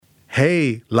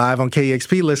Hey, live on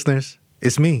KEXP listeners,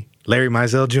 it's me, Larry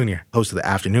Mizell Jr., host of the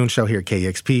afternoon show here at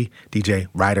KEXP, DJ,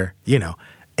 writer,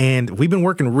 And we've been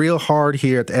working real hard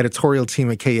here at the editorial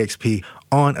team at KEXP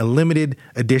on a limited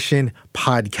edition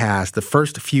podcast. The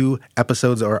first few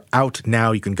episodes are out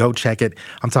now. You can go check it.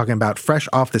 I'm talking about Fresh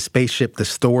Off the Spaceship, the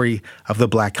story of the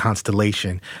Black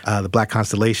Constellation. The Black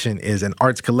Constellation is an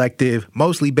arts collective,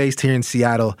 mostly based here in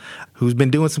Seattle, who's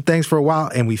been doing some things for a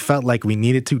while, and we felt like we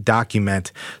needed to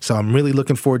document. So I'm really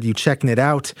looking forward to you checking it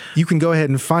out. You can go ahead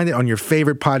and find it on your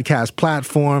favorite podcast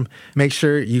platform. Make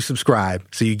sure you subscribe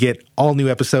so you get all new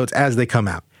episodes as they come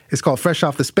out. It's called Fresh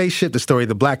Off the Spaceship, the story of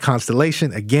the Black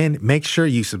Constellation. Again, make sure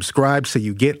you subscribe so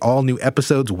you get all new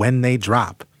episodes when they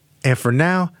drop. And for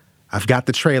now, I've got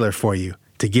the trailer for you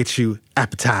to get you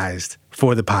appetized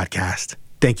for the podcast.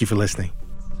 Thank you for listening.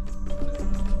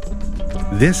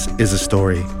 This is a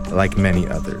story like many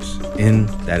others, in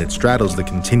that it straddles the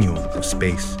continuum of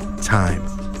space, time,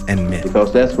 and myth.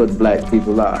 Because that's what black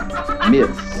people are,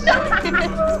 myths.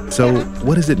 So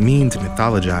what does it mean to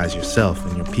mythologize yourself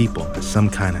and your people as some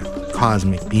kind of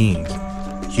cosmic beings?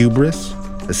 Hubris,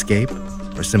 escape,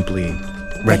 or simply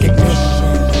recognition?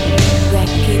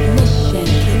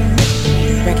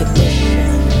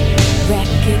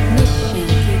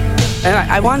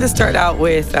 I wanted to start out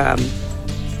with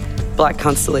Black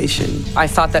Constellation. I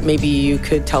thought that maybe you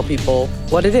could tell people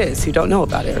what it is who don't know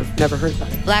about it or never heard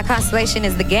about it. Black Constellation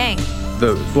is the gang.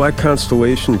 The Black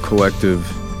Constellation Collective,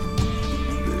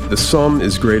 the sum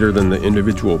is greater than the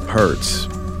individual parts,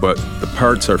 but the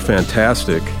parts are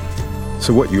fantastic.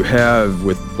 So what you have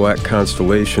with Black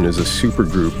Constellation is a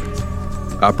supergroup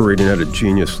operating at a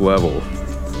genius level.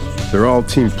 They're all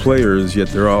team players, yet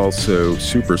they're also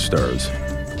superstars,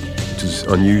 which is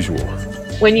unusual.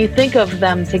 When you think of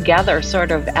them together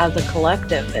sort of as a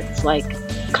collective, it's like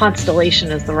constellation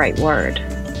is the right word.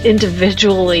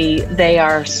 Individually, they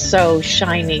are so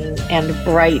shining and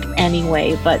bright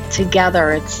anyway, but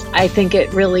together I think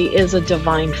it really is a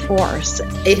divine force.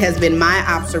 It has been my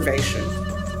observation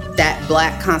that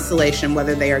Black Constellation,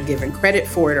 whether they are given credit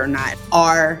for it or not,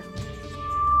 are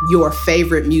your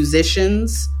favorite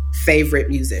musicians' favorite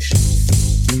musicians.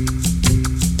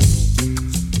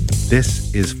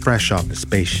 This is Fresh Off the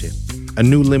Spaceship, a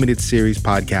new limited series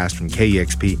podcast from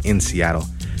KEXP in Seattle,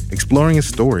 exploring a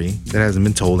story that hasn't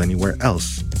been told anywhere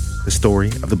else, the story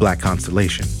of the Black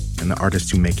Constellation and the artists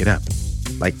who make it up,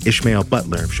 like Ishmael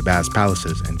Butler of Shabazz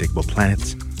Palaces and Digable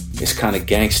Planets. It's kind of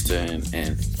gangster and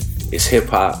it's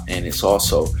hip-hop, and it's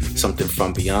also something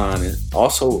from beyond, and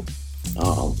also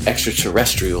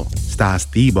extraterrestrial. Stas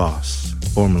the Boss,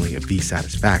 formerly of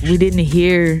B-Satisfaction. We didn't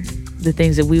hear the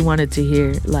things that we wanted to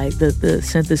hear, like the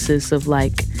synthesis of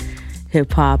like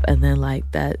hip-hop and then like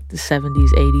that the 70s,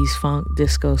 80s funk,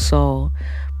 disco, soul,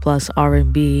 plus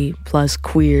R&B, plus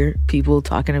queer people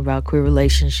talking about queer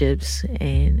relationships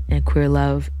and queer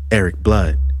love. Eric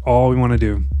Blood. All we want to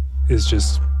do is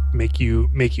just make you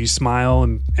smile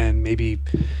and maybe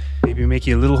make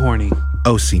you a little horny.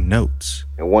 OC Notes.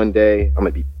 And one day I'm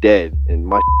gonna be dead and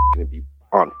my gonna be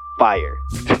on fire.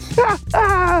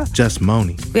 Just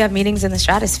Moni. We have meetings in the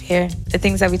stratosphere. The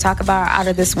things that we talk about are out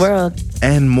of this world.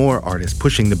 And more artists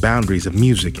pushing the boundaries of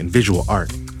music and visual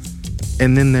art.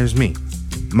 And then there's me.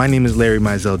 My name is Larry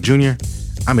Mizell Jr.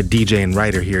 I'm a DJ and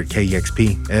writer here at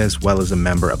KEXP, as well as a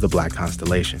member of the Black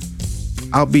Constellation.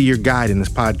 I'll be your guide in this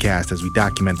podcast as we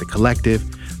document the collective,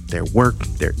 their work,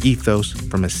 their ethos,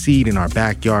 from a seed in our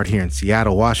backyard here in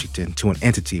Seattle, Washington, to an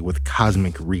entity with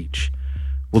cosmic reach.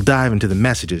 We'll dive into the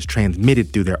messages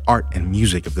transmitted through their art and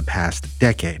music of the past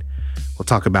decade. We'll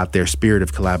talk about their spirit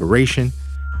of collaboration,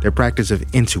 their practice of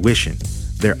intuition,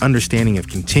 their understanding of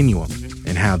continuum,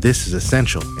 and how this is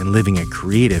essential in living a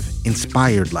creative,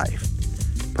 inspired life.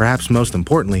 Perhaps most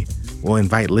importantly, we'll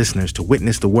invite listeners to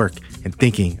witness the work and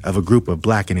thinking of a group of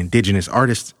Black and Indigenous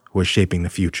artists who are shaping the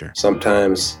future.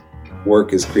 Sometimes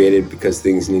work is created because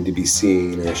things need to be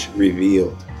seen and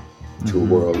revealed to a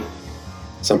world.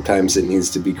 Sometimes it needs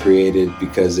to be created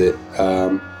because it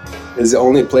is the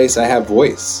only place I have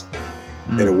voice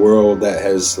in a world that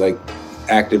has like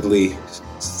actively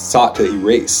sought to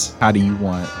erase. How do you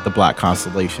want the Black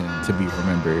Constellation to be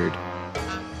remembered?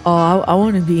 Oh, I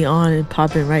want to be on and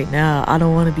popping right now. I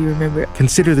don't want to be remembered.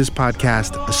 Consider this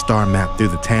podcast a star map through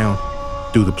the town,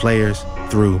 through the players,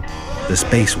 through the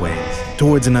spaceways,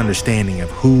 towards an understanding of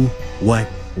who, what,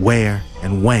 where,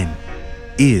 and when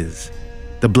is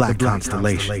the Black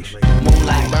Constellation.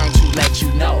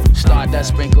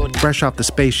 Fresh Off the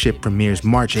Spaceship premieres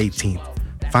March 18th.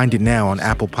 Find it now on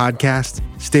Apple Podcasts,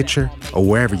 Stitcher, or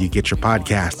wherever you get your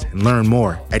podcasts, and learn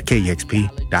more at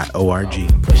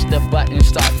kexp.org. Push the button,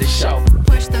 start the show.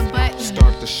 Push the button,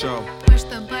 start the show. show. Push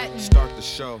the button. Start the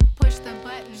show. Push the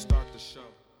button. Start